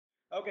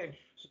Okay.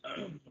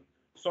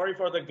 Sorry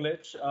for the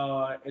glitch.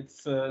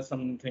 It's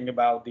something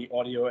about the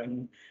audio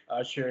and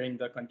sharing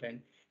the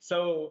content.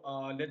 So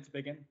let's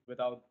begin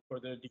without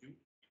further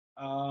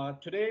ado.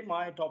 Today,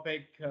 my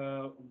topic,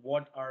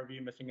 what are we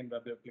missing in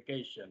web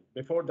application?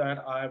 Before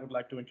that, I would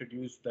like to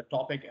introduce the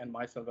topic and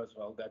myself as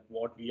well, that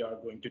what we are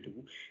going to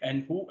do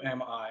and who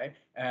am I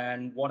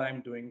and what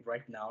I'm doing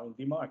right now in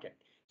the market.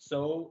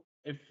 So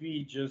if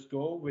we just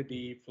go with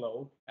the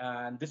flow,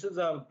 and this is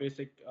a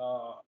basic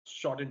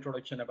short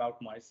introduction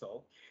about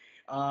myself.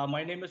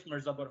 My name is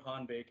Mirza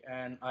Burhan Beg,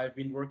 and I've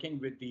been working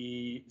with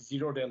the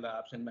Zero Day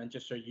Labs in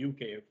Manchester,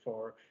 UK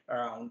for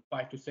around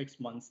 5 to 6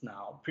 months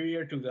now.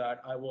 Prior to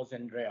that, I was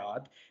in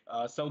Riyadh,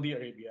 Saudi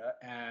Arabia,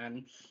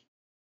 and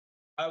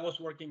I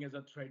was working as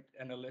a threat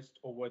analyst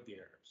over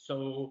there.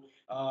 So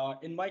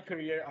in my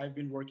career, I've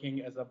been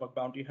working as a bug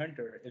bounty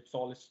hunter. It's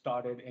all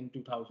started in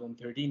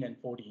 2013 and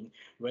 14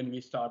 when we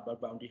start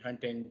bug bounty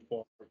hunting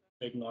for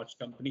big notch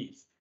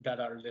companies that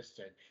are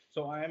listed.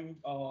 So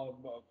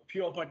a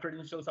few of my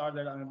credentials are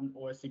that I'm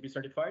OSCP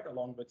certified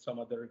along with some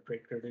other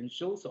great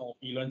credentials of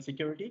e-learn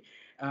security,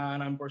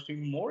 and I'm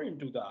pursuing more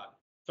into that.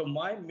 So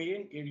my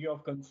main area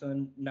of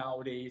concern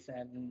nowadays,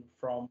 and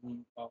from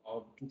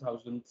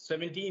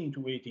 2017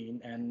 to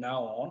 18 and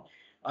now on,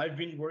 I've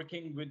been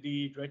working with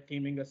the red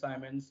teaming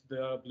assignments,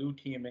 the blue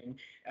teaming,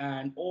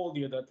 and all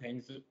the other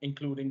things,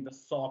 including the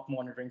SOC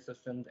monitoring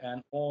systems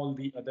and all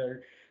the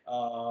other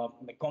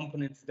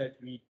components that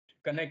we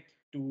connect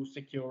to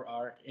secure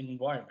our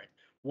environment.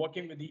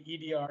 Working with the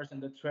EDRs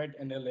and the threat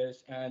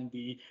analysts and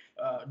the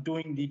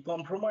doing the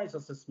compromise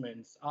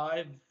assessments,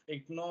 I've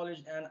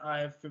acknowledged and I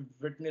have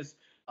witnessed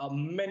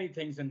many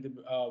things in the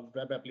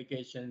web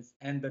applications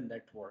and the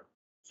network.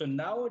 So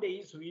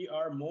nowadays we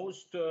are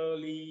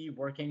mostly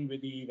working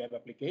with the web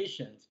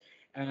applications,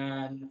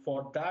 and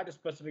for that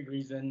specific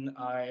reason,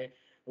 I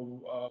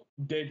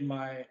did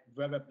my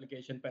web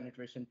application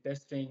penetration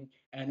testing,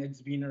 and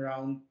it's been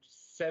around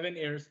 7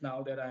 years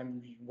now that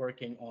I'm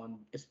working on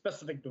a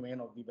specific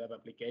domain of the web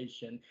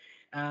application,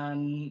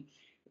 and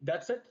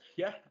that's it.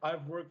 Yeah,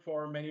 I've worked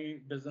for many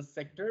business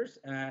sectors,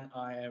 and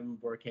I am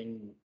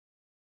working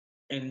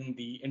in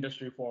the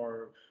industry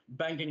for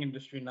banking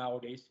industry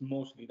nowadays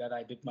mostly that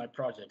I did my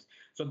projects.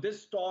 So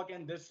this talk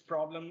and this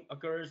problem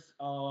occurs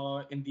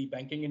in the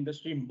banking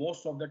industry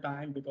most of the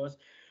time because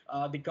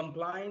the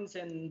compliance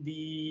and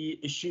the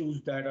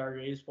issues that are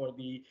raised for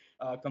the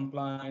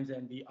compliance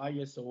and the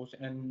ISOs,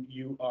 and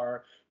you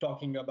are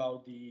talking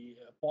about the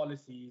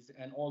policies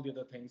and all the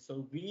other things.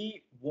 So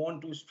we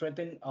want to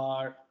strengthen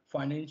our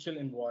financial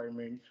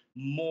environment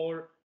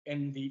more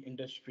in the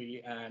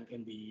industry and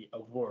in the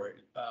world,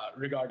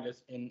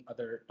 regardless in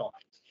other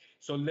topics.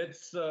 So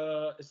let's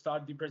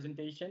start the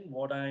presentation,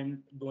 what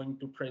I'm going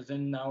to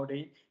present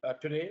nowadays,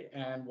 today,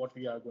 and what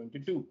we are going to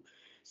do.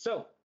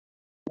 So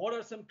what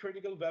are some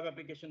critical web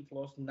application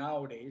flaws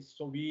nowadays?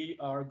 So we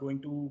are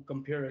going to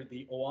compare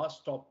the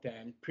OWASP top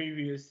 10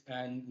 previous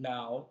and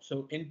now.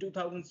 So in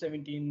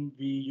 2017,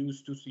 we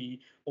used to see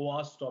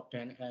OWASP top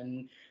 10,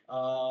 and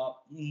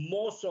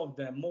most of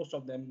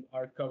them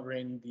are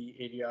covering the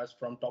areas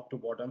from top to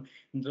bottom.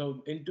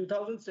 So in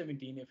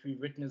 2017, if we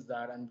witness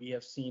that and we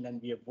have seen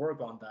and we have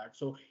worked on that,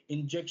 so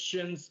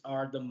injections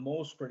are the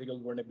most critical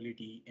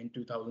vulnerability in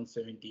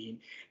 2017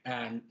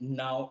 and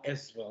now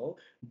as well.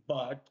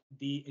 But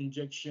the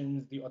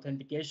injections, the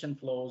authentication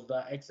flows,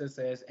 the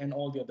XSS, and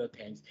all the other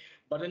things.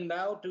 But in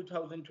now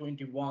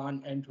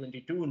 2021 and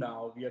 22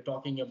 now, we are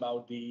talking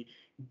about the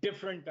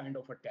different kind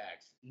of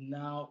attacks.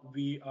 Now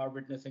we are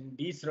witnessing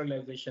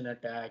deserialization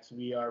attacks.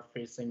 We are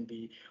facing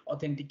the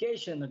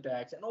authentication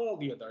attacks and all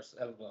the others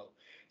as well.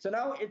 So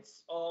now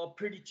it's a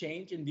pretty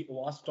change in the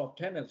OWASP top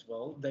 10 as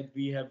well, that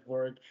we have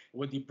worked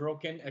with the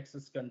broken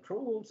access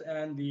controls,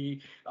 and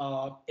the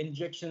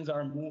injections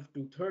are moved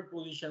to third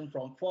position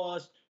from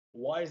first.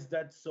 Why is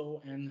that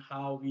so, and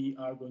how we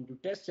are going to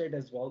test it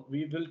as well?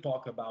 We will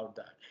talk about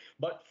that.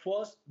 But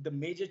first, the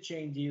major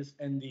changes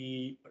in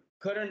the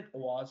current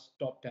OWASP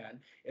top 10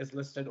 is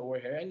listed over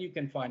here, and you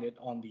can find it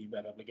on the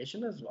web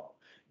application as well,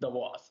 the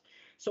WASP.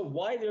 So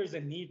why there is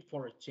a need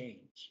for a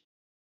change?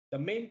 The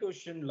main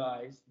question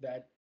lies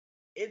that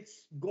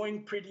it's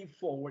going pretty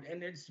forward,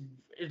 and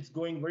it's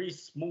going very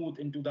smooth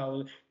in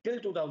 2000 till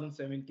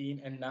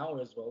 2017 and now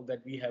as well,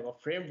 that we have a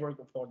framework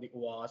for the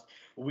OWASP.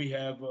 We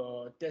have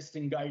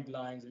testing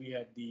guidelines, we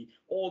have the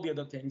all the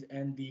other things,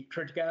 and the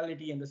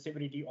criticality and the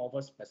severity of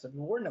a specific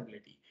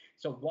vulnerability.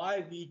 So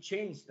why we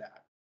change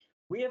that?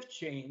 We have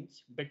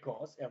changed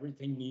because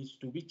everything needs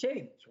to be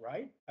changed,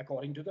 right?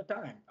 According to the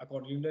time,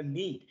 according to the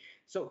need.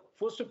 So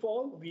first of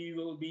all, we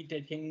will be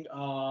taking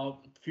a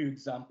few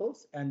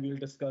examples, and we'll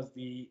discuss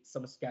the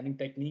some scanning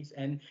techniques.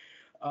 And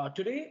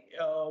today,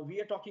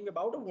 we are talking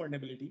about a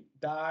vulnerability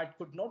that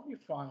could not be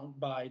found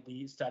by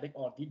the static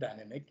or the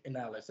dynamic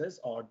analysis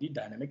or the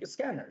dynamic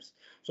scanners.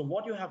 So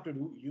what you have to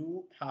do,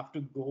 you have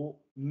to go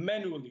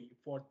manually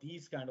for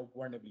these kind of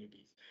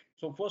vulnerabilities.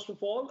 So first of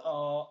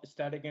all,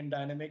 static and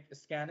dynamic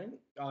scanning.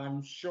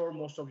 I'm sure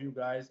most of you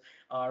guys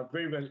are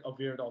very well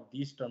aware of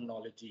these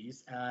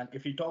terminologies. And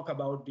if we talk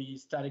about the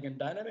static and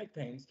dynamic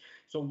things,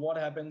 so what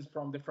happens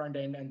from the front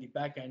end and the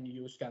back end,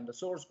 you scan the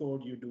source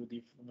code, you do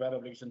the web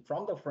application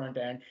from the front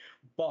end,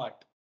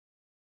 but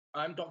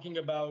I'm talking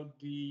about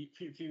the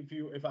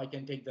few, if I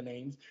can take the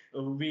names,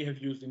 we have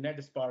used the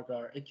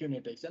NetSparker,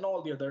 Acunetics, and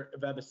all the other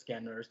web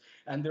scanners.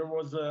 And there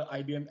was a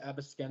IBM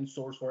AppScan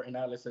source for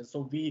analysis.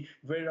 So we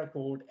Vera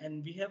code,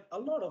 and we have a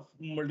lot of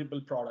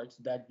multiple products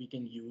that we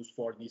can use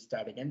for the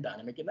static and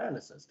dynamic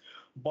analysis.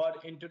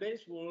 But in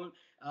today's world,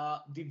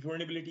 the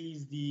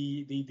vulnerabilities,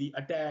 the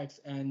attacks,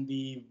 and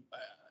the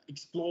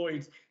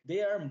exploits,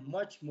 they are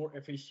much more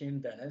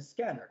efficient than a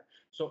scanner.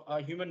 So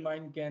a human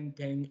mind can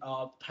think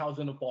of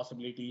thousands of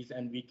possibilities,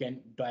 and we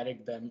can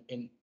direct them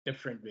in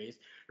different ways,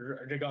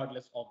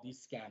 regardless of the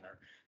scanner.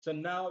 So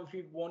now, if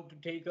we want to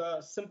take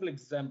a simple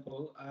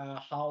example,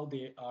 how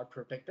they are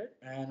protected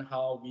and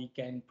how we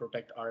can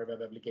protect our web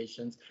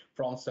applications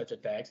from such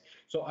attacks.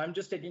 So I'm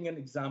just taking an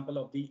example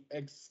of the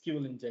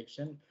SQL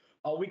injection.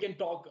 We can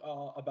talk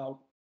about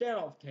 10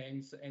 of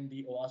things in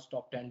the OWASP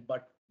top 10,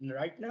 but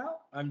right now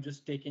I'm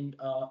just taking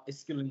a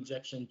skill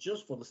injection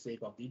just for the sake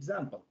of the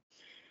example.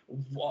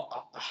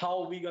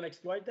 How are we going to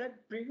exploit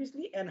that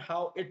previously, and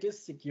how it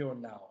is secure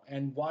now,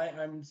 and why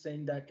I'm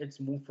saying that it's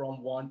moved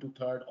from one to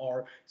third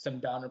or some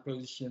downer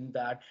position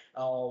that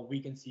we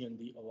can see in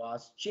the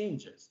OWASP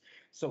changes.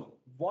 So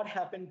what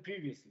happened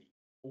previously?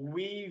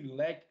 We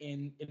lack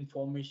in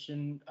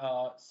information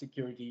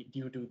security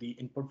due to the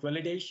input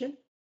validation,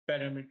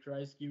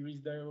 parameterized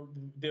queries.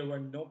 There were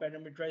no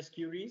parameterized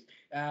queries,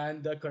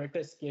 and the correct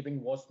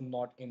escaping was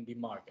not in the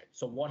market.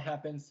 So what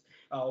happens?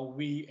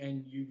 We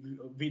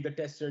the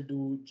tester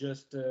do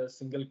just a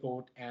single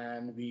quote,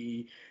 and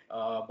we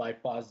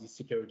bypass the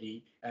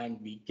security,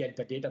 and we get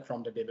the data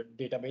from the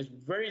database.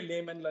 Very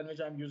layman language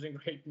I'm using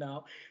right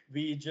now.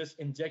 We just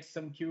inject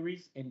some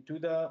queries into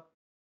the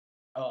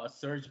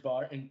search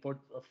bar input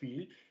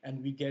field,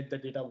 and we get the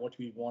data what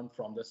we want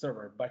from the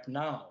server. But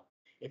now,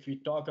 if we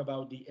talk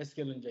about the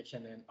SQL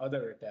injection and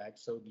other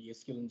attacks, so the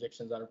SQL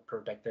injections are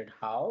protected.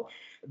 How?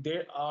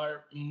 There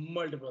are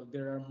multiple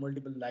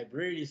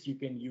libraries you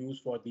can use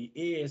for the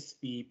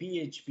ASP,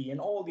 PHP, and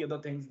all the other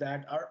things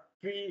that are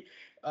pre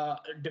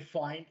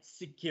defined,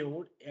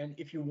 secured. And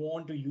if you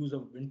want to use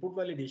a input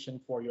validation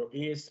for your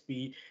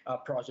ASP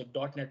project,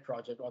 .NET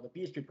project, or the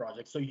PHP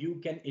project, so you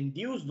can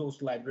induce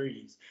those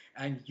libraries,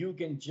 and you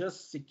can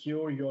just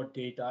secure your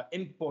data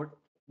input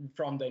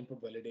from the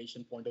input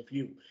validation point of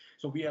view.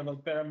 So we have a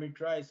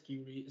parameterized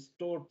query,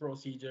 stored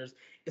procedures,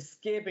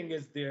 escaping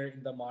is there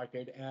in the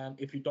market. And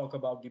if you talk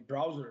about the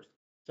browsers,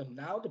 so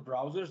now the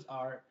browsers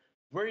are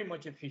very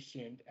much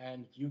efficient,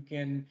 and you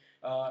can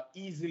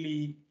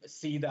easily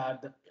see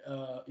that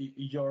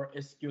your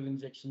SQL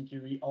injection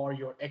query or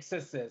your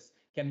XSS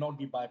cannot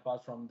be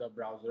bypassed from the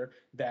browser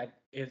that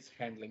is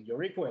handling your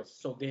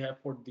request. So they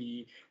have put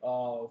the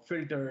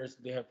filters,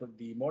 they have put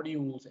the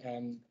modules,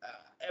 and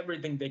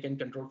everything they can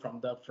control from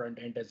the front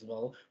end as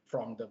well,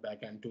 from the back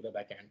end to the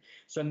back end.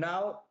 So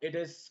now it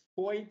is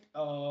quite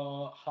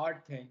a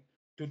hard thing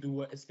to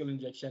do a skill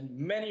injection.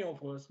 Many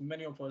of us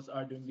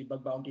are doing the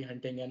bug bounty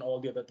hunting and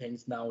all the other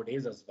things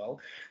nowadays as well.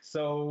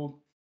 So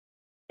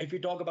if we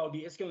talk about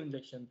the skill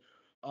injection,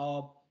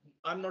 uh,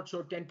 I'm not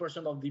sure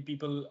 10% of the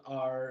people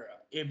are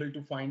able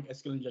to find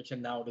SQL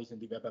injection nowadays in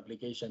the web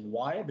application.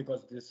 Why?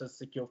 Because this is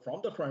secure from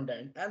the front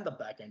end and the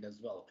back end as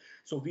well.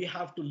 So we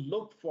have to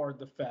look for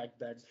the fact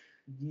that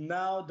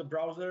now the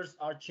browsers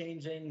are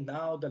changing.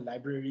 Now the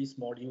libraries,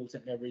 modules,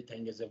 and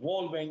everything is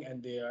evolving,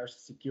 and they are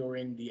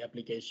securing the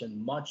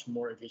application much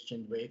more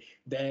efficient way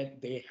than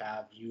they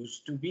have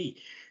used to be.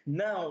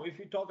 Now, if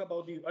we talk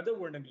about the other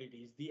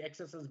vulnerabilities, the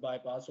XSS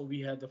bypass, so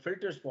we have the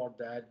filters for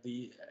that.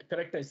 The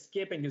correct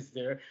escaping is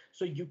there,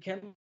 so you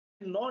cannot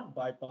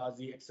bypass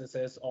the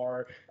XSS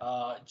or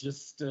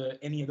just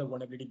any other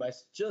vulnerability by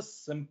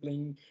just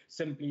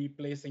simply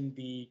placing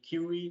the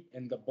query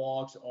in the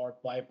box or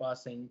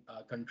bypassing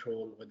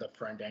control with the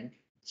front end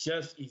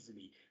just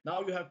easily.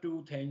 Now you have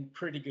to think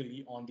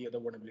critically on the other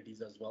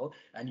vulnerabilities as well,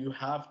 and you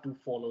have to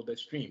follow the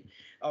stream.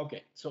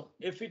 Okay, so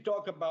if we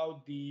talk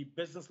about the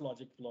business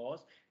logic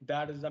flaws,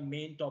 that is the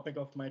main topic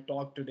of my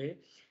talk today.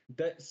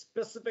 The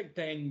specific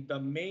thing, the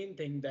main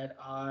thing that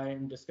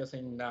I'm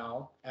discussing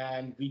now,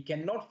 and we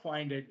cannot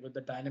find it with the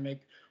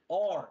dynamic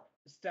or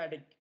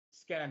static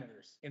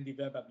scanners in the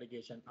web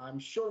application. I'm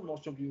sure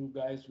most of you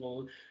guys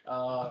will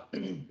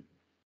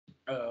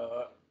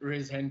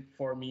raise hand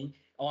for me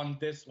on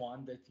this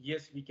one, that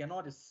yes, we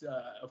cannot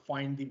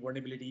find the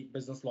vulnerability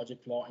business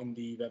logic flaw in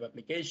the web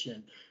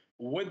application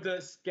with the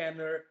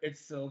scanner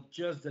itself.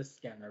 Just the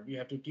scanner, we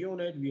have to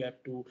tune it, we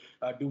have to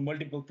do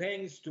multiple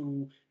things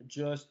to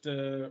just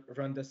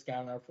run the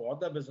scanner for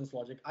the business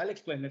logic. I'll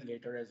explain it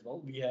later as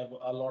well. We have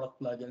a lot of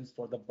plugins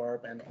for the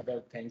burp and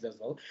other things as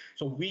well,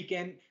 so we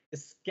can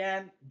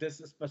scan this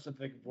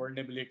specific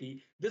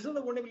vulnerability. This is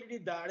the vulnerability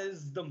that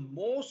is the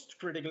most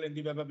critical in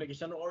the web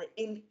application or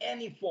in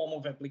any form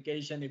of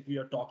application. If we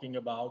are talking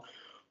about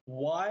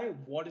Why?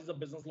 What is the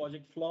business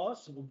logic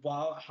flaws?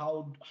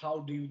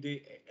 How do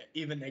they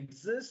even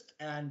exist,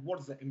 and what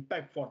is the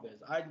impact for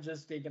this? I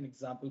just take an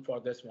example for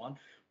this one.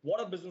 What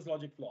are business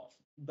logic flaws?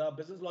 The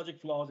business logic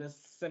flaws is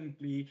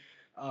simply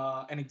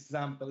an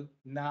example.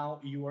 Now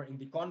you are in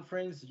the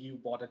conference, you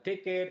bought a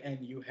ticket,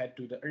 and you head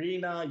to the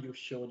arena. You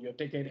showed your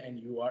ticket, and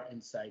you are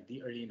inside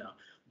the arena.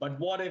 But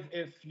what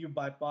if you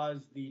bypass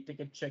the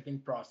ticket checking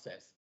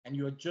process and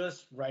you're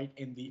just right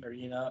in the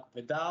arena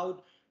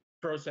without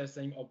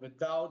processing or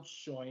without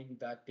showing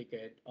that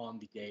ticket on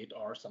the gate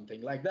or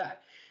something like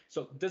that?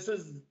 So this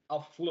is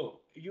a flow.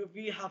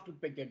 We have to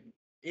pick it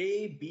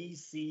A, B,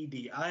 C,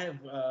 D. I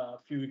have a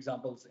few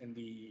examples in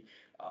the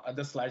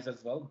other slides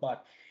as well.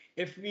 But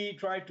if we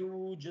try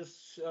to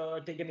just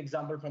take an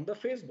example from the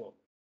Facebook,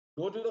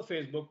 go to the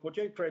Facebook, put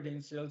your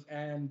credentials,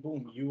 and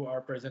boom, you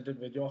are presented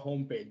with your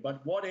homepage.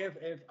 But what if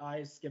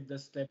I skip the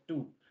step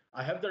 2?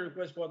 I have the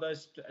request for the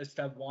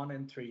step 1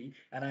 and 3,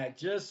 and I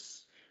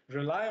just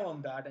rely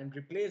on that and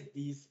replace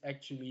these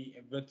actually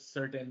with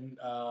certain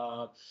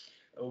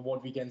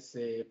what we can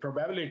say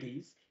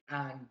probabilities,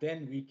 and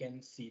then we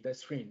can see the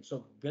screen.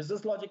 So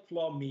business logic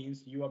flaw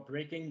means you are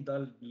breaking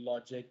the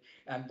logic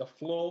and the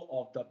flow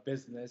of the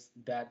business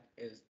that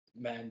is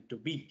meant to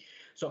be.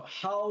 So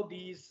how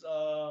these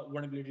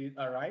vulnerabilities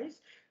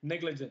arise?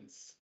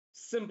 Negligence,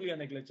 simply a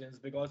negligence,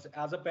 because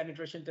as a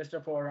penetration tester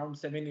for around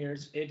 7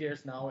 years, 8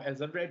 years now, as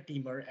a red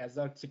teamer, as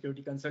a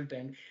security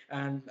consultant,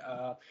 and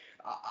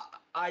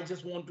I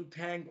just want to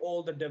thank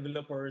all the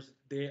developers.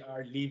 They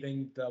are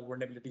leaving the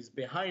vulnerabilities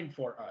behind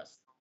for us.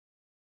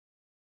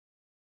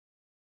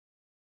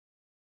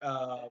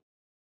 uh,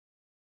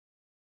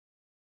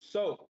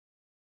 so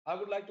I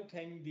would like to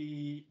thank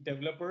the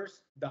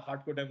developers, the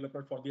hardcore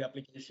developer, for the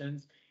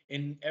applications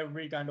in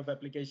every kind of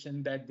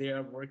application that they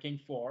are working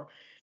for.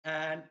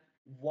 And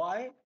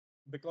why?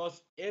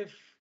 Because if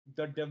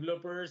the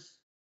developers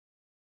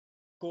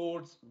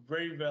codes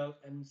very well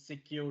and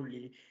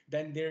securely,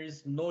 then there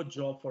is no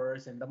job for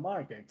us in the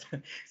market.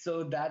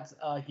 So that's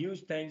a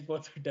huge thanks for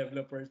the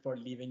developers for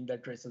leaving the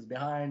traces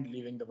behind,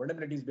 leaving the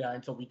vulnerabilities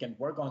behind, so we can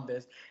work on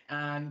this.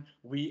 And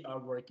we are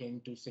working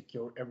to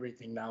secure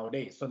everything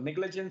nowadays. So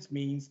negligence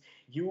means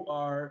you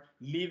are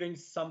leaving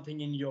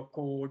something in your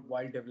code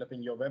while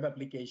developing your web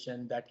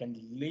application that can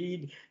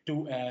lead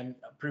to an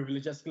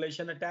privilege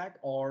escalation attack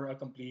or a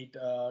complete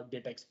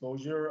data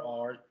exposure,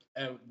 or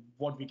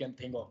what we can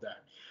think of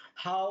that.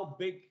 How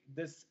big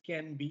this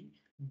can be?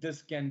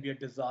 This can be a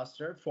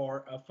disaster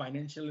for a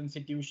financial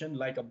institution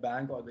like a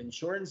bank or the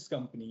insurance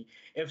company.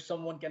 If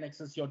someone can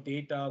access your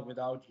data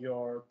without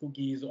your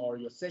cookies or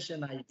your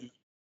session ID,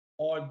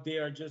 or they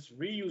are just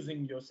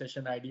reusing your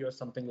session ID or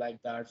something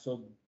like that.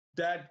 So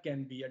that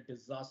can be a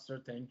disaster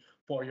thing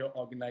for your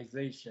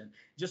organization.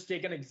 Just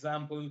take an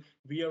example.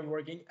 We are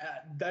working.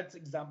 That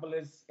example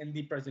is in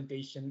the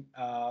presentation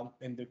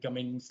in the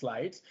coming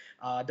slides.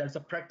 That's a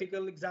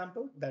practical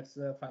example. That's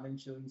a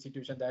financial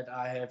institution that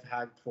I have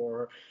hacked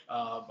for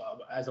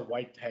as a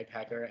white hat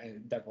hacker,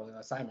 and that was an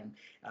assignment.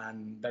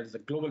 And that is a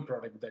global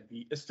product that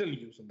we still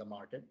use in the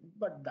market,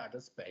 but that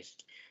is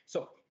patched.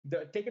 So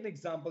take an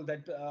example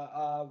that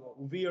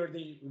we are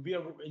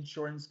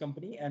insurance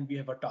company and we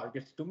have a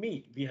targets to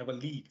meet. We have a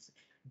leads.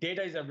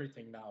 Data is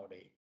everything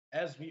nowadays.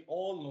 As we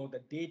all know, the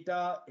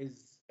data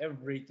is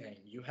everything.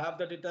 You have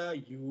the data,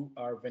 you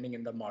are winning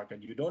in the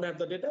market. You don't have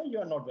the data, you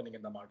are not winning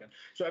in the market.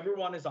 So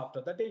everyone is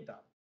after the data.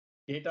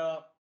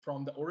 Data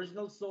from the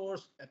original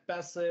source,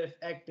 passive,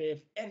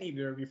 active,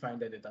 anywhere we find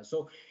the data.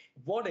 So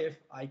what if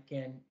I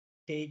can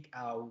take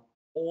out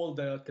all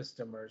the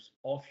customers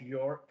of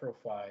your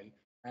profile,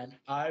 and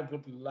I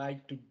would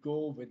like to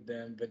go with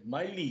them with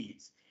my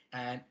leads,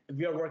 and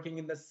we are working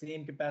in the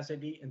same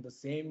capacity, in the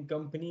same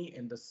company,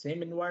 in the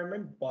same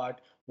environment,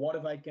 but what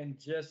if I can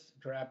just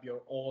grab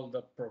your all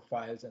the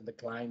profiles and the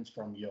clients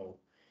from you?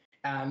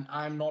 And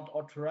I'm not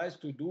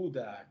authorized to do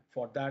that.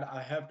 For that,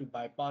 I have to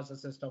bypass the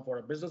system for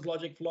a business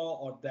logic flaw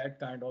or that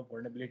kind of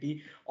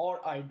vulnerability, or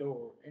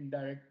IDOR,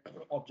 indirect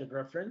object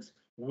reference,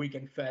 we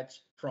can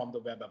fetch from the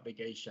web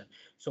application.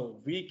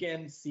 So we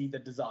can see the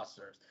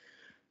disasters.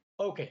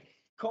 Okay,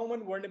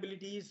 common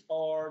vulnerabilities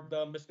or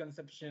the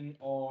misconception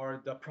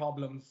or the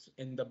problems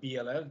in the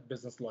BLF,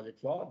 business logic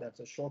flaw,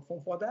 that's a short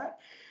form for that.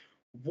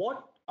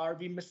 What are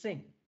we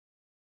missing?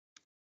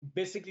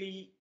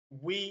 Basically,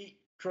 we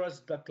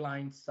trust the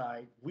client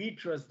side. We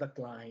trust the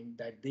client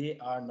that they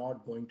are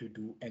not going to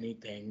do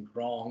anything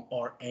wrong,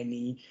 or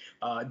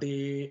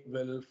they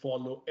will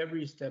follow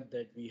every step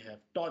that we have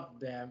taught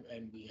them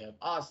and we have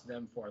asked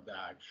them for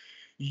that.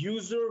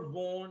 User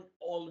won't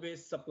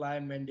always supply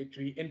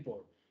mandatory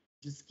input.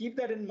 Just keep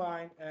that in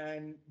mind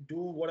and do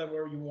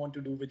whatever you want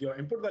to do with your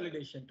input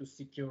validation to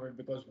secure it,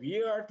 because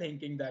we are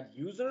thinking that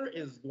user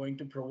is going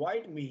to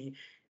provide me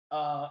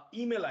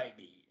email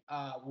ID.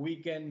 We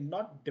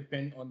cannot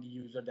depend on the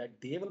user that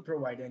they will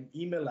provide an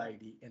email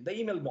ID in the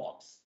email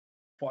box.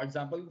 For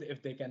example,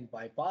 if they can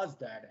bypass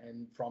that,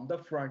 and from the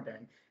front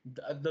end,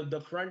 the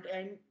front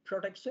end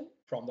protection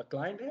from the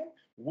client end,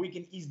 we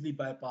can easily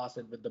bypass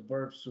it with the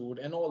burp suite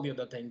and all the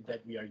other things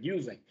that we are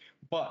using.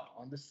 But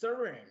on the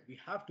server end, we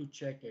have to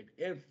check it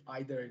if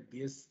either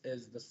this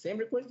is the same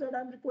request that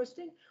I'm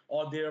requesting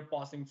or they're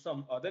passing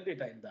some other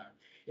data in that.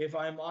 If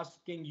I'm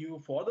asking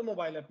you for the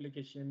mobile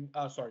application,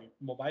 sorry,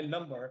 mobile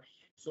number,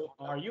 so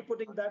are you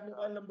putting that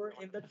mobile number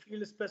in that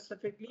field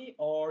specifically,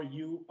 or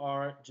you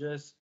are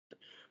just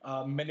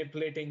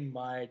manipulating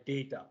my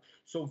data?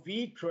 So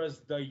we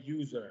trust the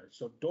user.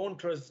 So don't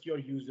trust your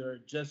user.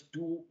 Just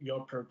do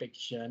your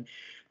protection.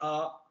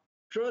 Uh,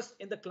 Trust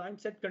in the client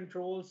side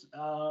controls.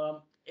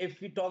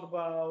 If we talk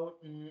about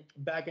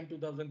back in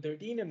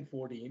 2013 and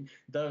 14,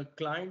 the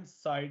client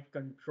side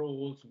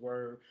controls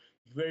were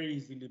very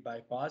easily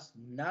bypassed.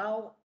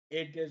 Now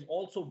it is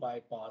also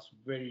bypassed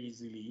very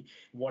easily.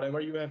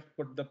 Whatever you have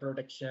put the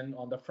protection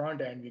on the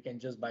front end, we can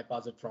just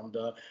bypass it from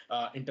the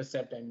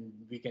intercept, and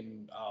we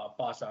can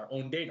pass our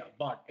own data.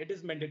 But it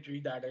is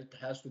mandatory that it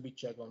has to be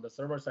checked on the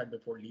server side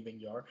before leaving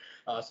your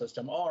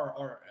system,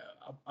 or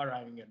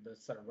arriving at the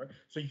server,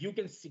 so you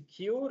can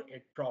secure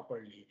it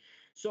properly.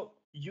 So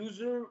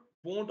user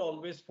won't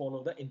always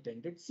follow the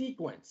intended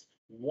sequence.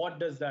 What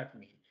does that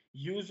mean?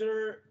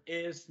 User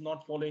is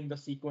not following the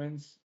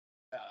sequence.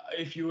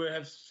 If you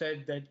have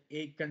said that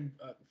A can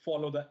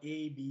follow the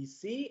A, B,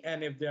 C,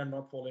 and if they are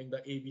not following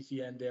the A, B,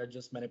 C, and they are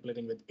just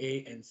manipulating with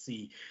A and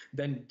C,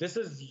 then this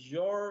is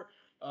your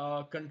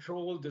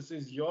control. This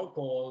is your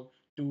call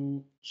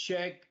to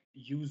check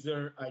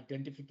user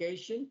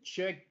identification,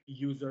 check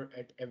user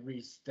at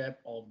every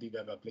step of the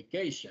web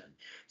application.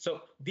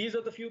 So these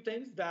are the few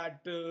things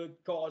that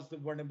cause the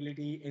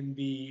vulnerability in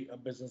the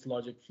business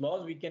logic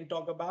flaws we can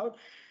talk about.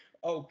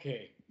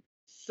 Okay,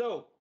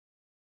 so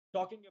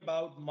talking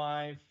about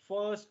my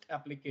first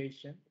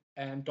application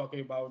and talking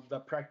about the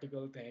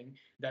practical thing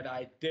that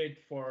I did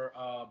for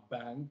a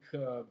bank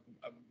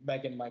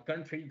back in my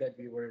country, that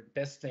we were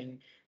testing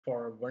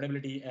for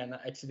vulnerability, and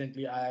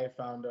accidentally I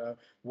found a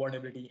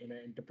vulnerability in an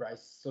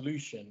enterprise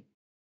solution.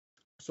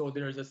 So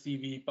there is a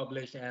CV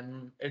published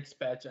and it's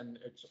patched and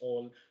it's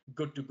all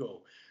good to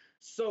go.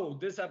 So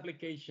this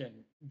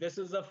application, this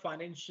is a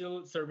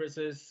financial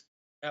services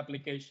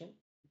application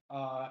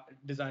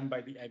designed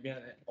by the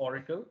IBM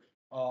Oracle.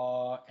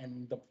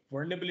 And the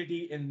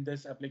vulnerability in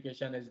this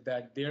application is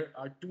that there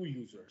are two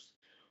users.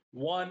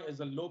 One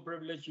is a low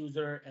privilege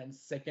user, and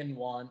second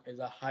one is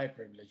a high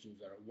privilege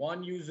user.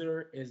 One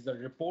user is the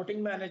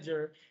reporting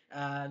manager,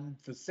 and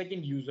the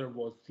second user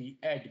was the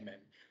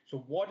admin.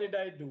 So what did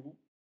I do?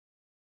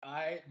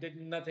 I did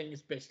nothing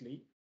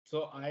especially.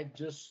 So I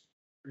just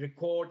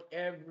record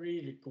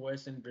every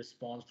request and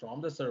response from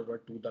the server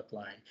to the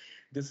client.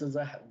 This is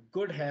a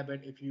good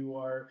habit if you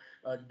are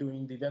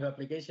doing the web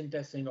application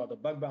testing or the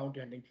bug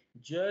bounty hunting.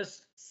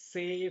 Just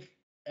save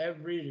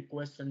every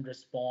request and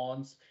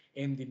response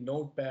in the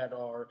notepad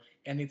or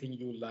anything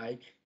you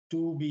like,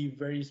 to be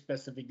very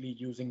specifically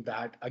using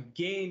that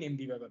again in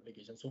the web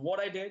application. So what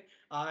I did,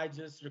 I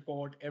just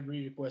record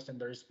every request and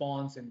the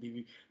response in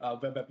the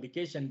web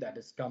application that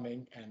is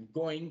coming and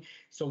going.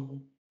 So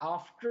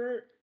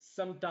after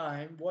some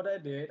time, what I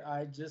did,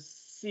 I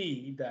just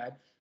see that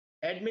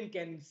admin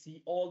can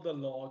see all the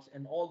logs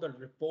and all the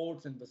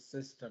reports in the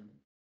system,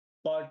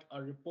 but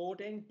a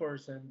reporting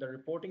person, the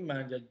reporting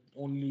manager,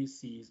 only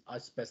sees a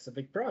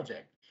specific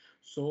project.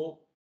 So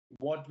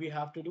what we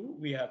have to do,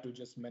 we have to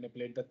just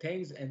manipulate the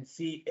things and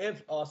see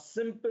if a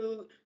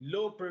simple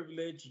low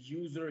privilege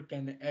user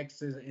can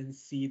access and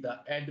see the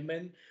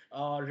admin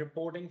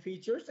reporting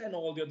features and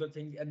all the other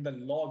things and the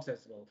logs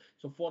as well.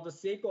 So for the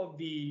sake of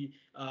the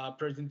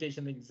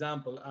presentation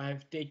example, I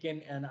have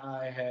taken and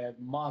I have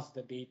masked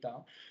the data,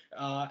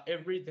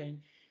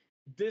 everything.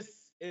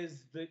 This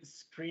is the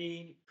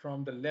screen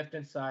from the left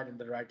hand side and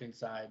the right hand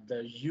side.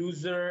 The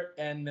user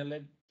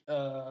and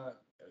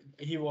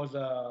he was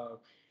a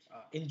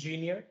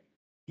engineer.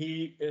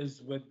 He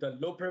is with the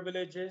low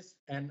privileges,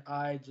 and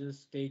I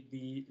just take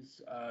the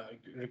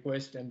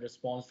request and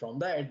response from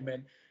the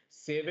admin,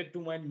 save it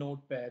to my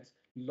notepads,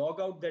 log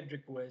out that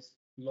request,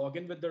 log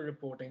in with the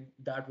reporting.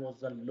 That was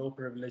the low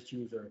privilege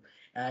user.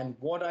 And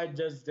what I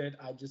just did,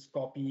 I just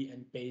copy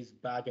and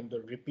paste back in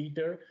the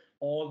repeater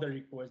all the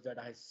requests that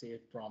I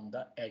saved from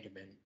the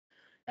admin.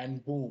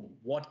 And boom,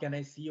 what can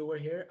I see over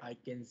here? I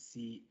can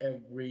see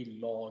every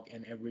log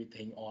and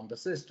everything on the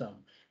system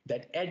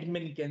that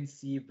admin can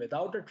see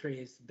without a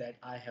trace that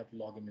I have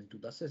logged into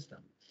the system.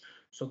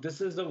 So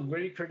this is a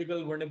very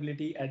critical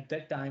vulnerability at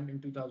that time in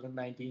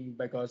 2019,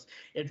 because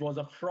it was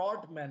a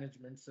fraud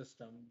management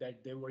system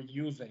that they were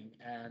using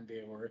and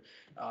they were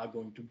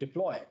going to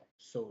deploy.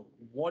 So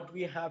what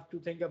we have to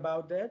think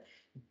about that,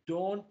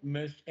 don't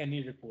miss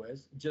any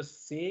request,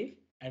 just save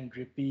and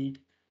repeat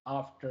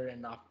after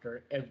and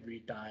after every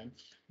time.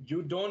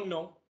 You don't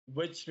know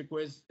which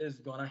request is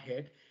gonna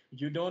hit.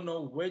 You don't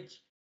know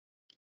which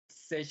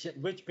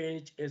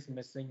page is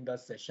missing the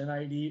session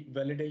ID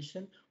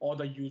validation or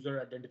the user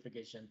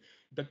identification.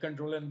 The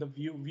controller and the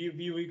view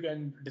we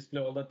can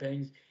display all the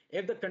things.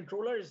 If the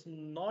controller is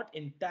not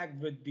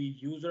intact with the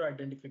user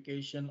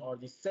identification or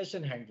the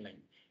session handling,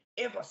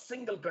 if a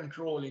single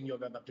control in your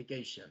web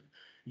application,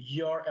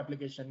 your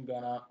application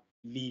gonna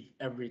leave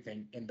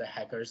everything in the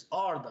hackers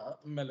or the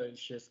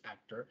malicious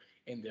actor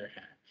in their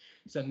hand.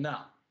 So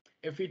now,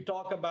 if we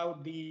talk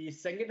about the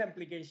second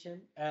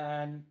application,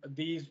 and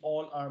these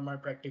all are my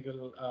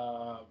practical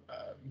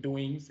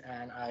doings,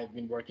 and I've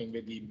been working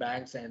with the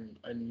banks and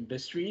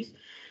industries.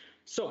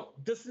 So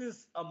this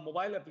is a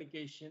mobile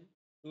application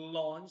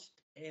launched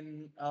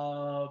in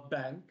a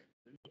bank,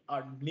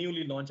 our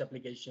newly launched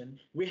application.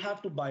 We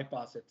have to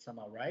bypass it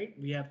somehow, right?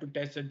 We have to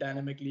test it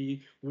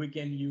dynamically. We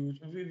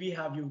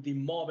have used the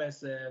mob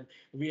sl,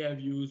 we have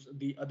used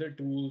the other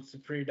tools,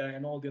 frida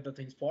and all the other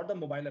things for the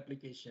mobile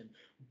application,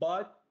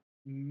 but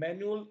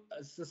manual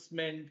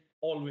assessment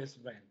always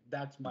win.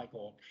 That's my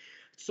call.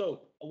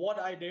 So what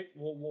I did,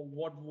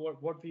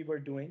 what we were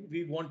doing,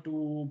 we want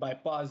to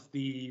bypass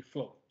the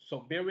flow. So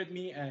bear with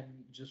me and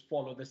just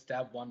follow the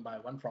step one by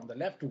one from the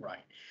left to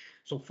right.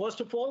 So first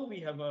of all, we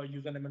have a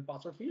username and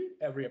password field.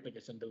 Every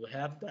application will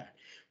have that.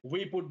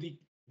 We put the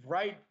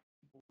right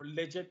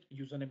legit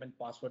username and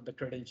password, the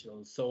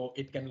credentials, so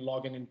it can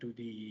log in into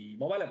the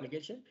mobile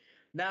application.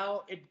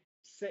 Now it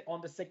say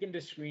on the second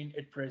screen,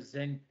 it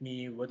present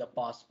me with a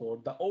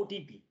passcode, the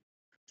OTP.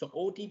 So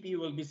OTP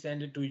will be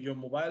sent to your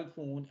mobile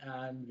phone,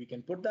 and we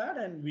can put that,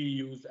 and we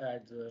use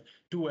as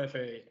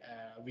 2FA.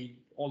 We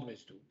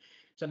always do.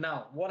 So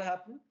now, what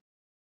happened?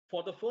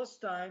 For the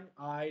first time,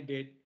 I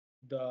did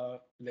the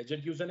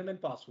legit username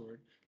and password,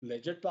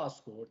 legit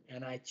passcode,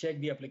 and I checked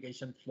the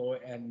application flow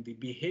and the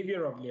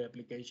behavior of the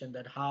application,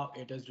 that how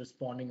it is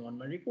responding on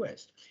my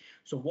request.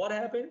 So what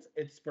happens?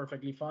 It's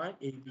perfectly fine,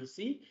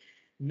 ABC.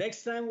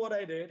 Next time, what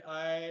I did,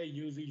 I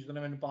used the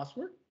username and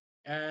password,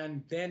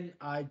 and then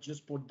I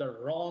just put the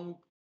wrong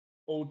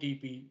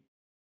OTP.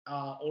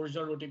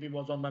 Original OTP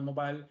was on my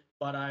mobile,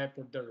 but I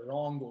put the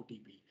wrong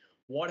OTP.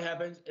 What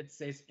happens? It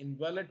says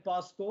invalid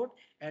passcode,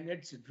 and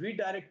it's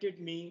redirected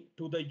me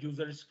to the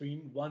user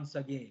screen once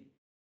again.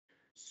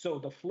 So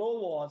the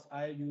flow was,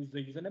 I use the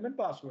username and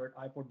password,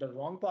 I put the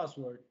wrong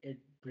password, it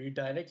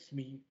redirects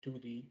me to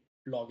the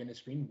login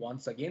screen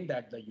once again,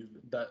 that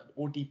the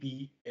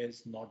OTP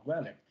is not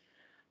valid.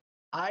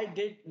 I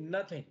did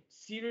nothing.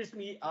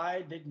 Seriously,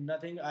 I did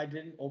nothing. I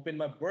didn't open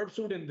my burp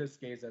suit in this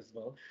case as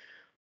well.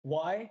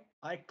 Why?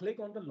 I click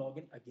on the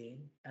login again,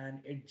 and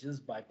it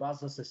just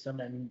bypassed the system,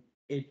 and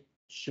it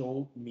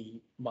showed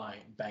me my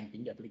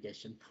banking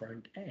application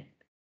front end.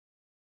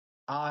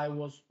 I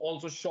was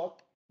also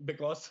shocked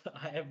because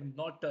I have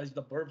not touched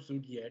the burp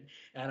suit yet,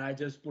 and I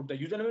just put the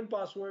username and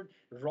password,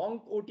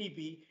 wrong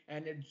OTP,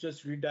 and it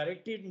just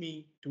redirected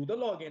me to the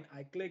login.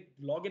 I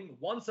clicked login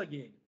once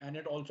again, and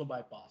it also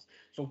bypassed.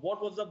 So what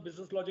was the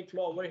business logic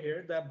flaw over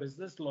here? The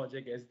business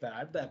logic is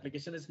that the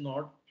application is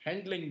not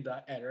handling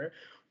the error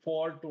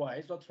for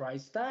twice or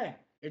thrice time.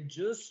 It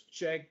just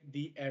checked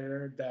the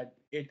error that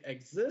it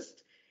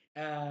exists,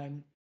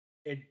 and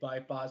it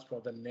bypassed for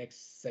the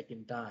next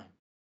second time.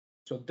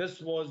 So this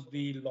was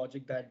the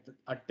logic that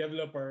a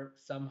developer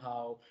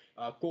somehow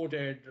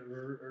coded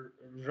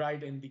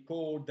right in the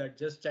code, that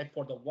just check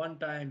for the one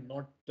time,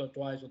 not the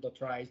twice or the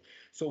thrice.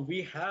 So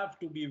we have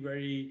to be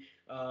very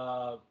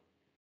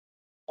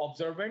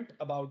observant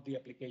about the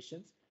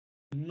applications.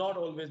 Not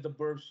always the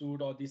burp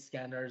suit or the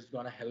scanner is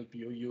going to help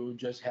you. You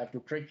just have to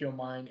trick your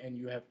mind, and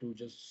you have to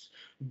just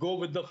go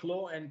with the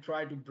flow and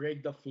try to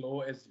break the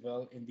flow as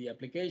well in the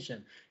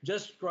application.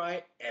 Just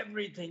try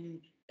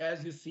everything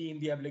as you see in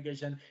the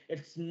application.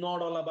 It's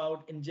not all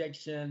about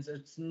injections,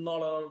 it's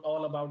not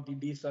all about the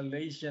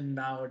desalation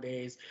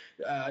nowadays,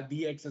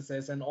 the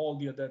XSS and all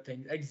the other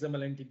things,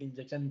 XML entity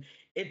injection.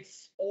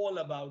 It's all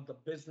about the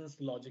business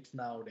logics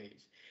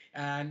nowadays.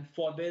 And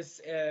for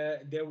this,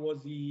 there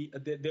was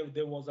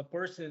a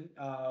person,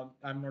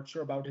 I'm not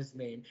sure about his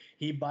name.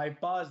 He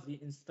bypassed the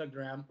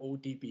Instagram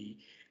OTP,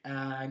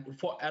 and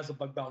for as a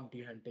bug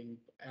bounty hunting,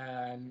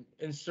 and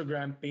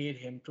Instagram paid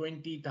him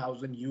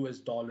 20,000 US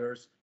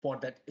dollars for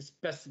that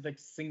specific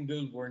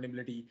single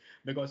vulnerability,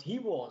 because he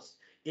was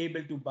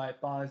able to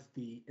bypass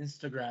the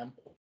Instagram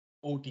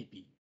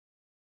OTP.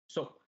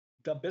 So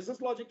the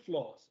business logic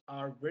flaws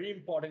are very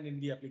important in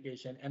the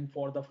application. And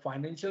for the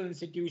financial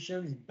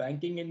institutions,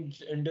 banking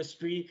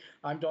industry,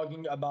 I'm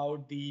talking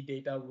about the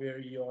data where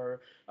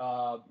your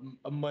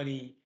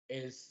money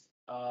is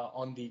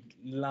on the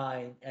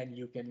line, and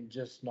you can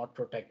just not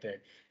protect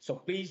it. So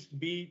please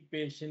be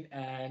patient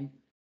and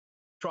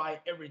try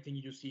everything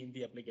you see in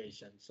the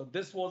application. So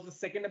this was the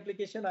second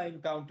application I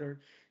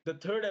encountered. The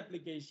third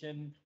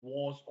application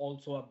was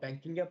also a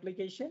banking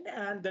application,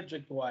 and that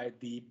required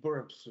the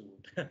burp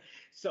suit.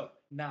 So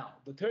now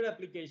the third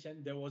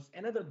application, there was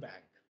another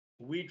bank.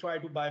 We try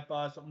to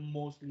bypass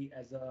mostly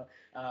as a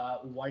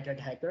white hat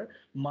hacker.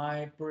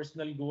 My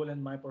personal goal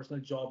and my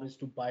personal job is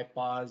to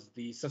bypass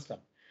the system,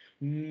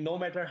 no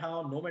matter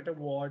how, no matter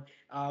what,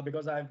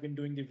 because I've been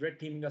doing the red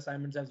teaming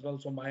assignments as well.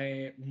 So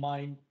my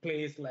mind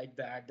plays like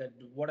that, that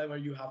whatever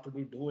you have to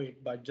do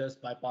it, but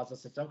just bypass the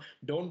system.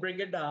 Don't bring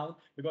it down,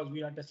 because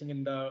we are testing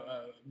in the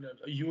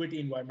UAT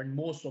environment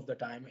most of the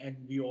time, and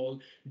we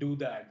all do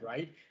that,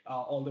 right?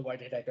 All the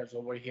white hat hackers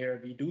over here,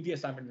 we do the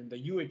assignment in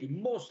the UAT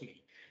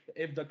mostly.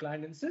 if the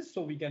client insists,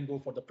 so we can go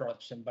for the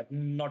production, but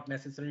not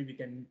necessarily we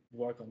can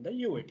work on the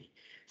UAT.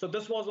 So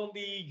this was on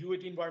the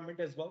UAT environment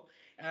as well.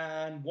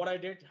 And what I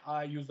did,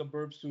 I used the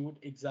burp suite,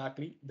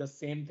 exactly the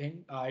same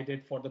thing I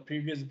did for the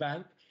previous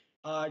bank.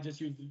 I just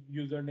use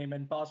username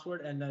and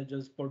password, and I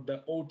just put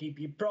the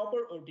OTP,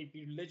 proper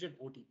OTP, legit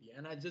OTP,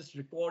 and I just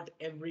record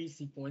every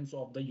sequence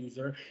of the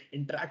user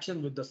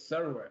interaction with the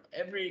server.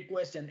 Every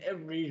question,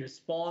 every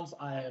response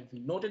I have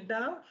noted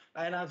down,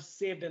 and I've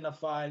saved in a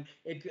file.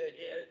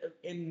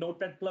 In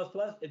Notepad++,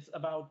 it's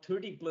about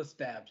 30 plus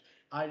tabs.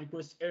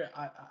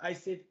 I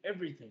save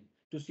everything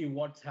to see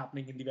what's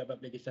happening in the web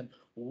application,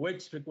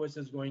 which request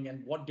is going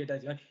and what data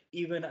is going.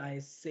 Even I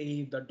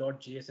save the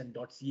 .js and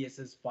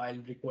 .css file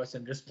request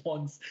and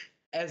response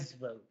as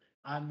well.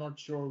 I'm not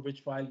sure which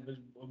file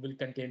will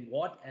contain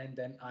what, and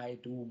then I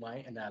do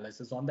my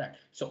analysis on that.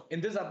 So in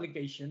this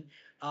application,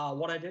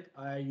 what I did,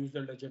 I used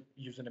the legit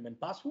username and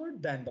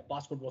password. Then the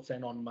password was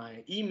sent on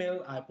my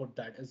email. I put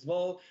that as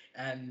well,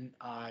 and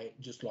I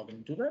just log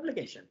into the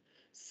application.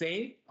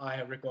 Same, I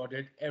have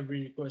recorded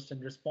every request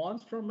and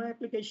response from my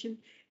application.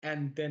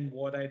 And then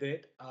what I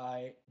did,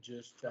 I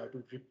just try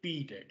to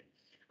repeat it.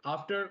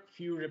 After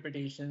few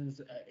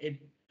repetitions,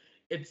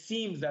 it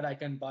seems that I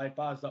can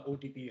bypass the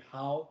OTP.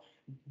 How?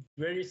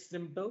 Very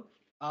simple.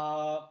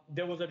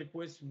 There was a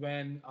request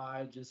when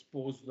I just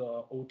post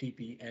the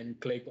OTP and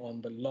click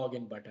on the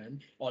login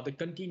button or the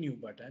continue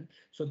button.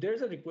 So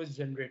there's a request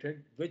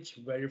generated which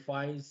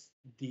verifies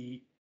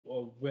the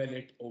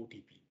valid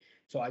OTP.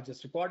 So I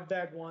just record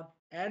that one.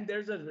 And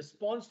there's a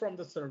response from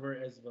the server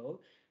as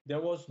well. There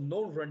was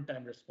no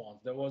runtime response.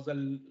 There was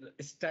a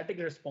static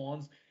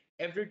response.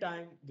 Every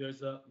time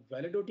there's a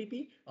valid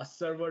OTP, a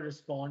server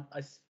respond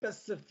a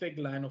specific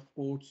line of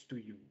codes to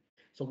you.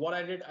 So what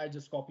I did, I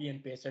just copy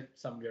and paste it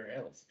somewhere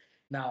else.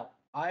 Now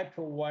I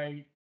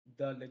provide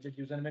the legit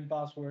username and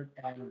password,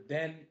 and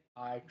then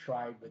I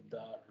tried with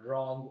the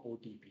wrong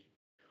OTP.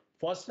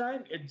 First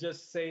time, it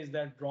just says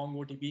that wrong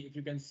OTP. If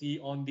you can see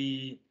on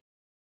the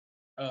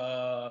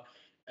uh,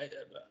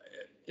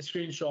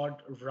 screenshot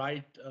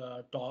right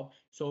top.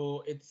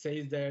 So it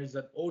says there's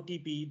an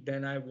OTP.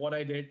 Then what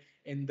I did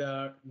in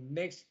the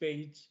next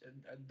page,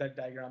 that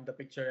diagram, the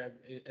picture,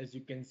 as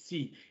you can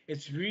see,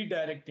 it's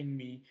redirecting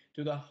me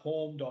to the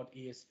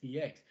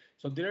home.aspx.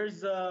 So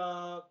there's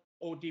a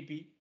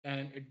OTP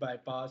and it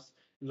bypass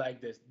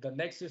like this. The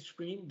next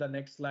screen, the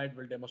next slide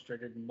will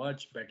demonstrate it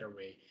much better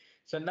way.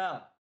 So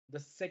now the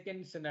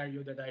second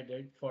scenario that I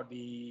did for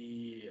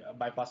the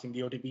bypassing the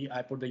OTP,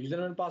 I put the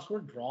username and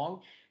password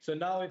wrong. So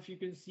now if you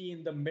can see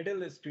in the middle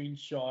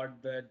screenshot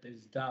that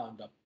is down,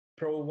 the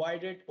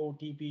provided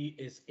OTP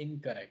is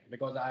incorrect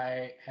because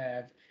I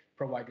have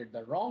provided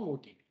the wrong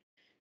OTP.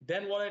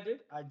 Then what I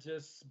did, I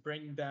just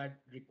bring that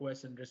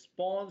request and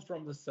response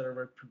from the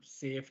server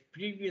saved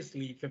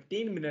previously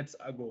 15 minutes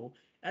ago,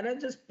 and I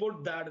just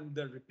put that in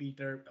the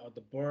repeater or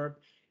the burp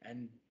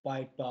and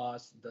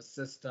bypass the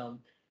system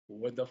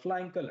with the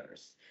flying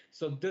colors.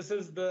 So this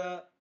is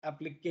the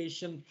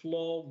application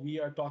flow we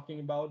are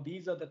talking about.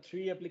 These are the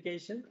three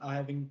applications I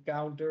have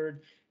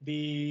encountered.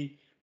 The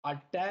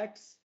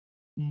attacks,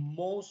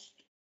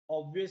 most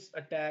obvious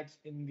attacks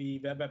in the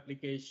web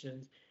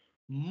applications,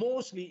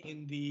 mostly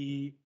in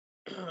the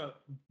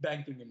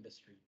banking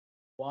industry.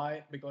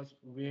 Why? Because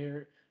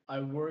where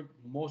I work,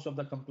 most of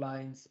the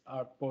compliance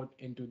are put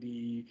into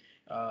the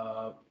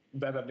uh,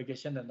 web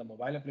application and the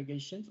mobile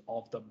applications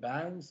of the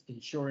banks,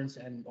 insurance,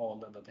 and all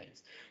the other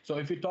things. So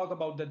if you talk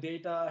about the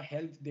data,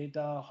 health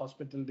data,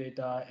 hospital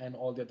data, and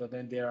all the other,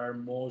 then there are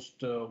most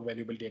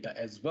valuable data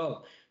as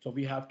well. So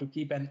we have to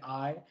keep an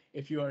eye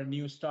if you are a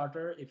new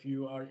starter, if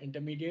you are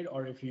intermediate,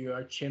 or if you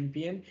are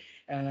champion,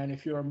 and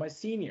if you are my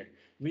senior.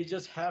 We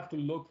just have to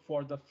look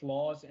for the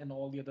flaws and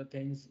all the other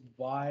things,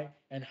 why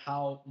and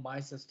how my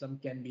system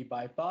can be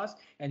bypassed,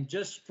 and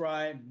just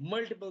try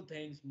multiple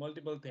things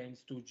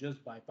to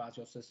just bypass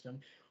your system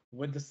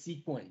with the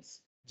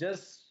sequence.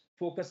 Just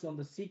focus on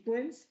the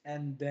sequence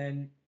and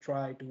then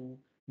try to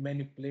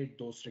manipulate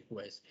those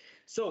requests.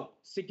 So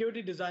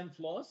security design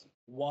flaws,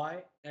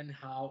 why and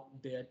how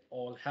that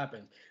all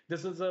happens.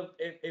 This is a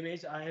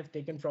image I have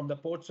taken from the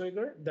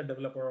Portswigger, the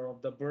developer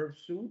of the burp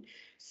suite.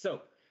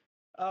 So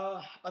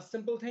a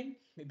simple thing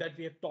that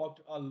we have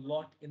talked a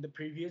lot in the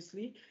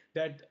previously,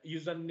 that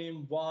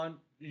username one,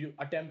 you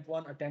attempt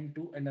one, attempt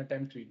two, and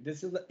attempt three.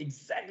 This is the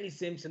exactly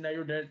same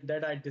scenario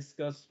that I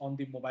discussed on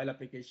the mobile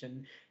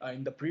application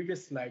in the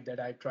previous slide, that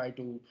I try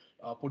to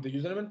put the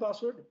username and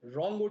password,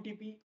 wrong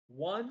OTP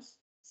once,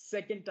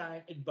 second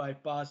time it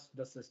bypassed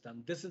the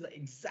system. This is the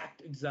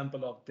exact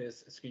example of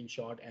this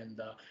screenshot and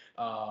the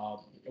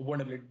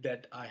vulnerability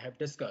that I have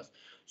discussed.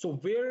 So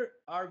where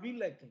are we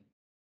lacking?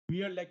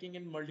 We are lacking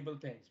in multiple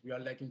things. We are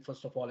lacking,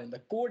 first of all, in the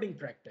coding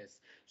practice.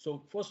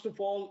 So first of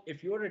all,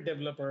 if you're a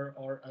developer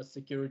or a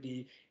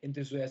security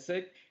enthusiast,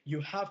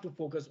 you have to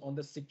focus on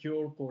the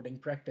secure coding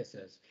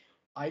practices.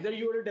 Either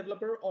you're a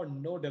developer or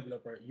no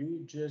developer,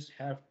 you just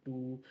have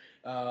to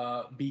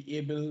be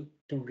able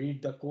to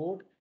read the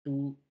code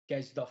to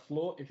catch the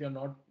flow. If you're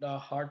not a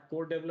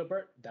hardcore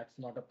developer, that's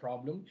not a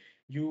problem.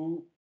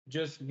 You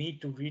just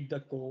need to read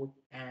the code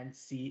and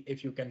see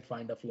if you can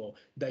find a flaw.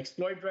 The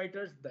exploit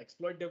writers, the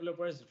exploit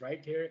developers,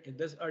 right here in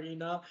this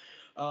arena,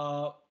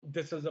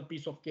 this is a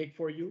piece of cake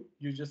for you.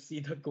 You just see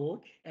the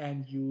code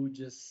and you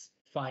just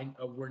find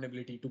a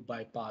vulnerability to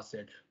bypass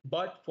it.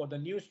 But for the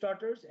new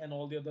starters and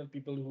all the other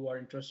people who are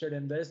interested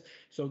in this,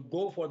 so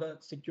go for the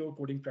secure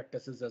coding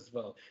practices as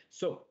well.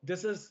 So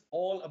this is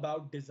all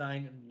about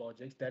design and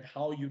logics, that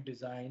how you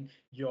design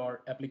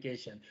your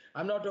application.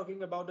 I'm not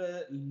talking about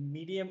a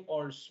medium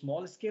or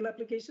small scale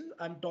application.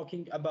 I'm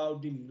talking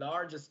about the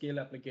large scale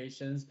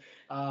applications,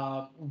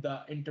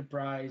 the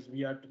enterprise.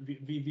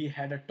 We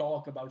had a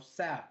talk about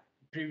SAP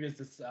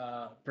previous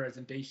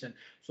presentation.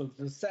 So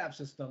the SAP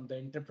system, the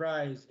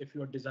enterprise, if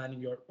you're designing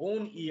your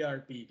own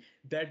ERP,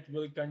 that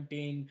will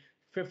contain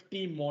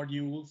 50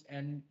 modules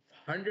and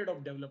 100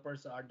 of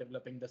developers are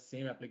developing the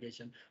same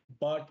application,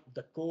 but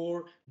the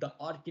core, the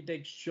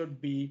architect should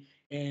be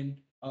in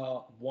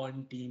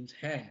one team's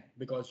hand,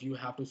 because you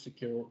have to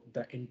secure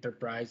the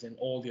enterprise and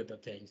all the other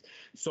things.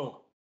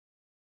 So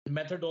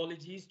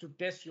methodologies to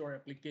test your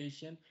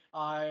application.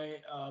 I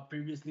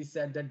previously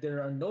said that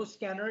there are no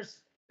scanners,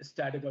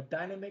 static or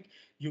dynamic.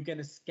 You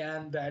can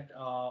scan that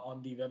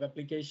on the web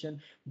application,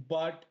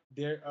 but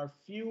there are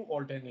few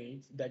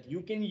alternates that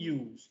you can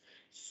use.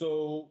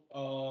 So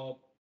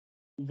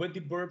with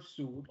the burp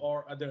suit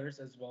or others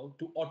as well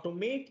to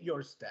automate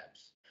your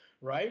steps,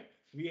 right?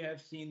 We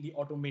have seen the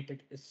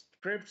automated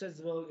scripts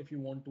as well. If you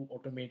want to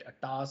automate a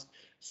task,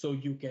 so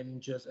you can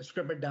just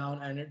script it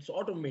down and it's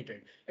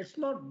automated. It's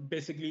not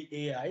basically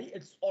AI,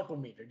 it's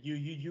automated.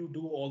 You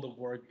do all the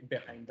work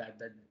behind that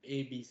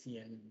A, B, C,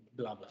 and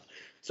blah blah.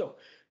 So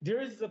there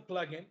is a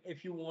plugin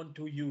if you want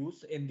to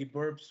use in the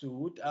burp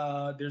suite.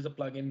 There's a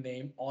plugin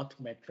named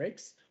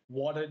Authmetrics.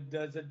 What it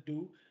does it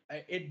do?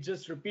 It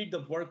just repeat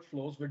the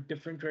workflows with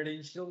different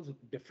credentials,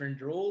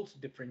 different roles,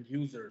 different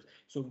users.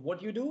 So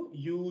what you do,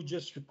 you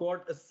just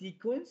record a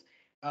sequence,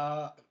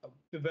 the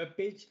web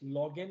page,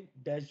 login,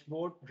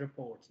 dashboard,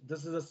 reports.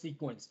 This is a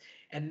sequence.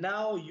 And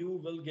now you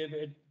will give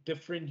it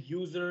different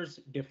users,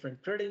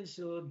 different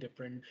credential,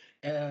 different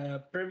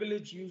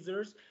privileged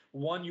users.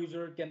 One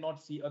user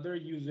cannot see other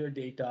user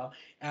data,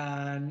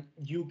 and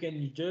you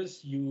can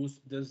just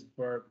use this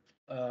burp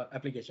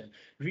application.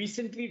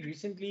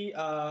 Recently,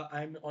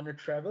 I'm on a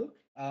travel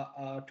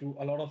to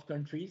a lot of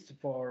countries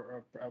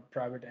for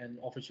private and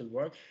official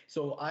work.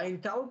 So I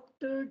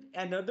encountered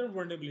another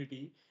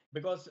vulnerability,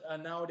 because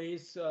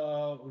nowadays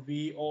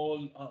we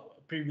all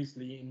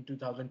previously in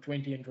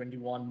 2020 and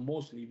 21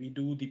 mostly we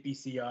do the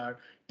PCR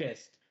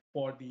test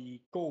for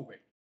the COVID,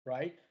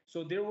 right?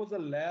 So there was a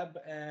lab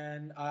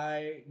and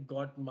I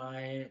got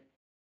my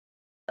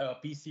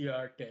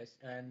PCR test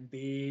and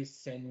they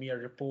send me a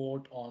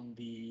report on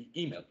the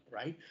email,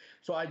 right?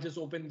 So I just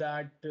opened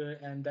that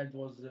and that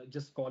was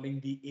just calling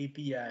the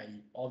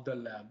API of the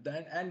lab.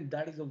 And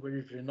that is a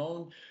very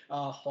renowned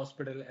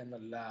hospital and a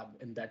lab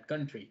in that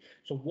country.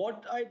 So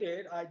what I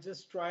did, I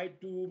just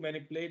tried to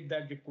manipulate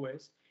that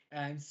request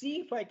and see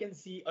if I can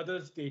see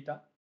others'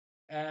 data.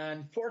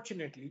 And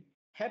fortunately,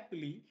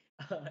 happily,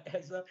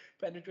 as a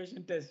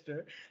penetration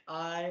tester,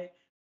 I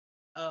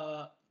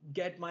uh,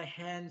 get my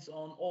hands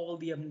on all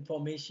the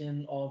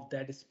information of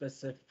that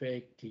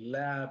specific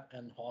lab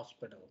and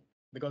hospital,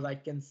 because I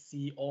can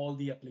see all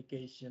the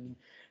application,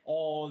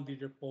 all the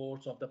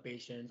reports of the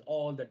patients,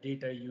 all the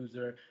data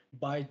user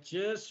by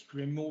just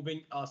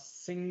removing a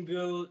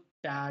single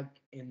tag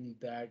in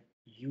that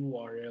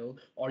URL,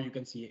 or you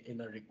can see it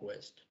in a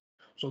request.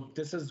 So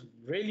this is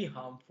really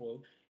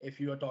harmful if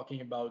you are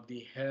talking about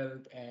the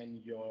health and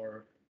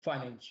your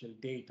financial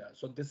data.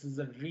 So this is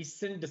a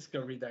recent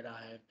discovery that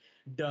I have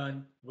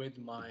done with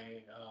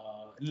my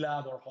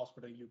lab or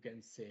hospital, you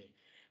can say.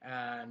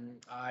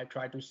 And I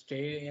try to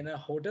stay in a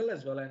hotel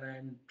as well, and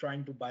I'm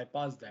trying to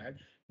bypass that.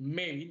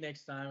 Maybe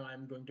next time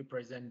I'm going to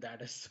present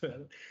that as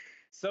well.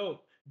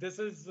 So this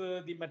is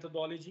the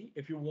methodology.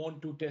 If you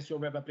want to test your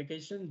web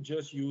application,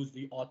 just use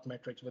the auth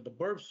metrics with the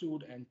burp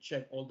suite and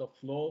check all the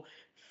flow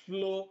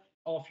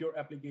of your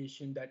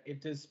application, that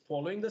it is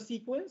following the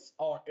sequence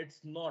or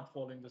it's not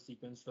following the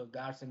sequence. So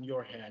that's in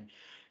your hand.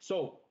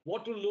 So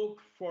what to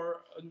look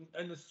for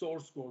in the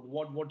source code,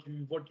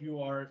 what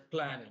you are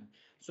planning.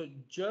 So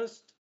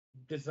just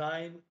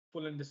design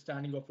full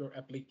understanding of your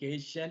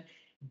application,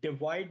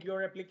 divide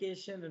your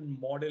application and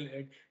model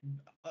it.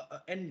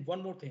 And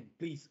one more thing,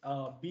 please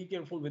be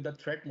careful with the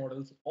threat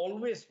models.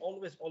 Always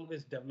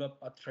develop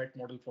a threat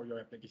model for your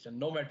application,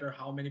 no matter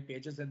how many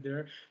pages are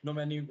there, no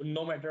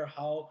matter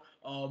how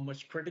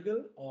much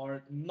critical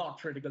or not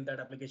critical that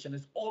application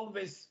is.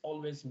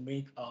 Always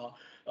make a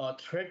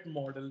threat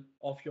model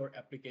of your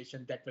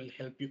application. That will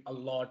help you a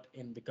lot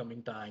in the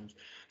coming times.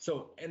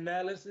 So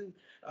analyze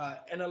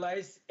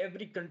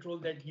every control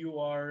that you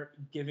are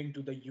giving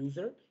to the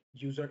user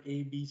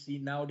A, B, C.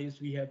 Nowadays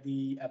we have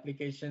the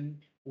application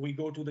we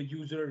go to the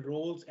user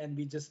roles and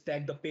we just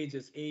tag the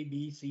pages A,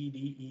 B, C,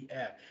 D, E,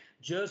 F.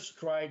 Just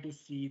try to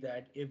see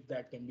that if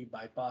that can be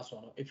bypassed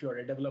or not. If you're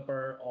a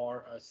developer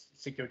or a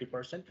security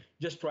person,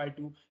 just try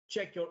to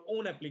check your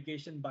own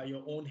application by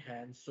your own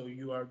hands so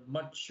you are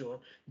much sure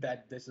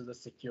that this is a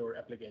secure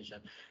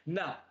application.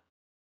 Now,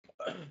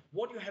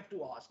 what you have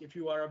to ask if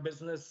you are a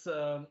business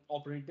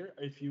operator,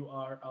 if you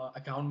are a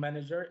account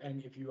manager,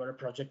 and if you are a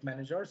project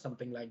manager,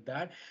 something like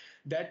that,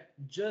 that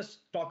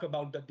just talk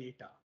about the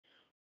data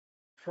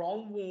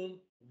from whom,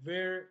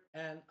 where,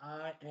 and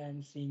I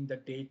am seeing the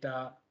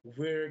data,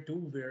 where to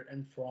where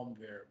and from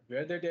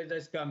where the data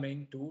is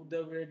coming to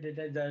the where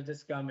data that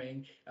is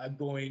coming,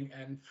 going,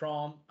 and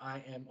from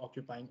I am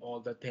occupying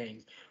all the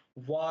things.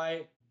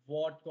 Why,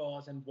 what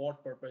cause, and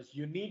what purpose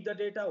you need the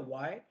data,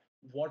 why,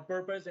 what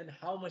purpose, and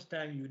how much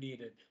time you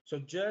need it. So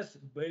just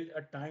build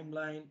a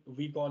timeline.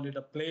 We call it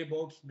a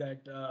playbooks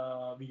that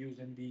we use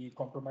in the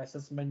compromise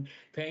assessment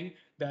thing,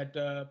 that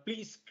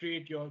please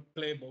create your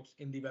playbooks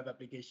in the web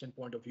application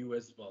point of view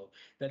as well,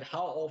 that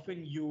how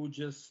often you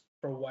just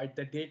provide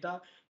the data,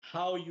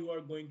 how you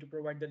are going to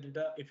provide the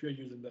data. If you're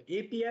using the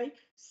API,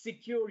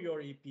 secure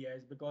your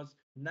APIs, because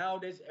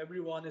nowadays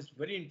everyone is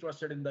very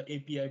interested in the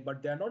API,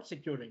 but they're not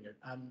securing it.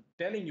 I'm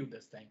telling you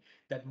this thing,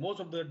 that most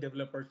of the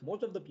developers,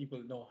 most of the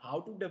people know how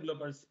to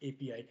develop an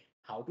API,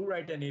 how to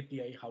write an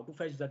API, how to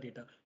fetch the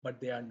data, but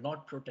they are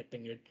not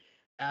protecting it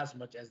as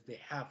much as they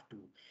have to.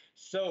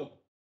 So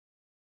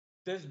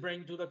this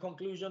brings to the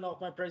conclusion of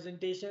my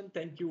presentation.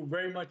 Thank you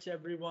very much,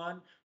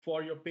 everyone,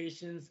 for your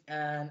patience.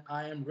 And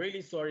I am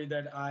really sorry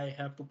that I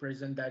have to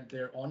present that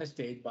there on a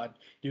stage, but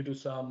due to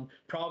some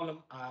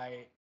problem,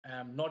 I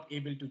am not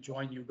able to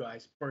join you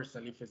guys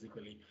personally,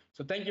 physically.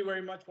 So thank you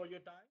very much for your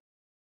time.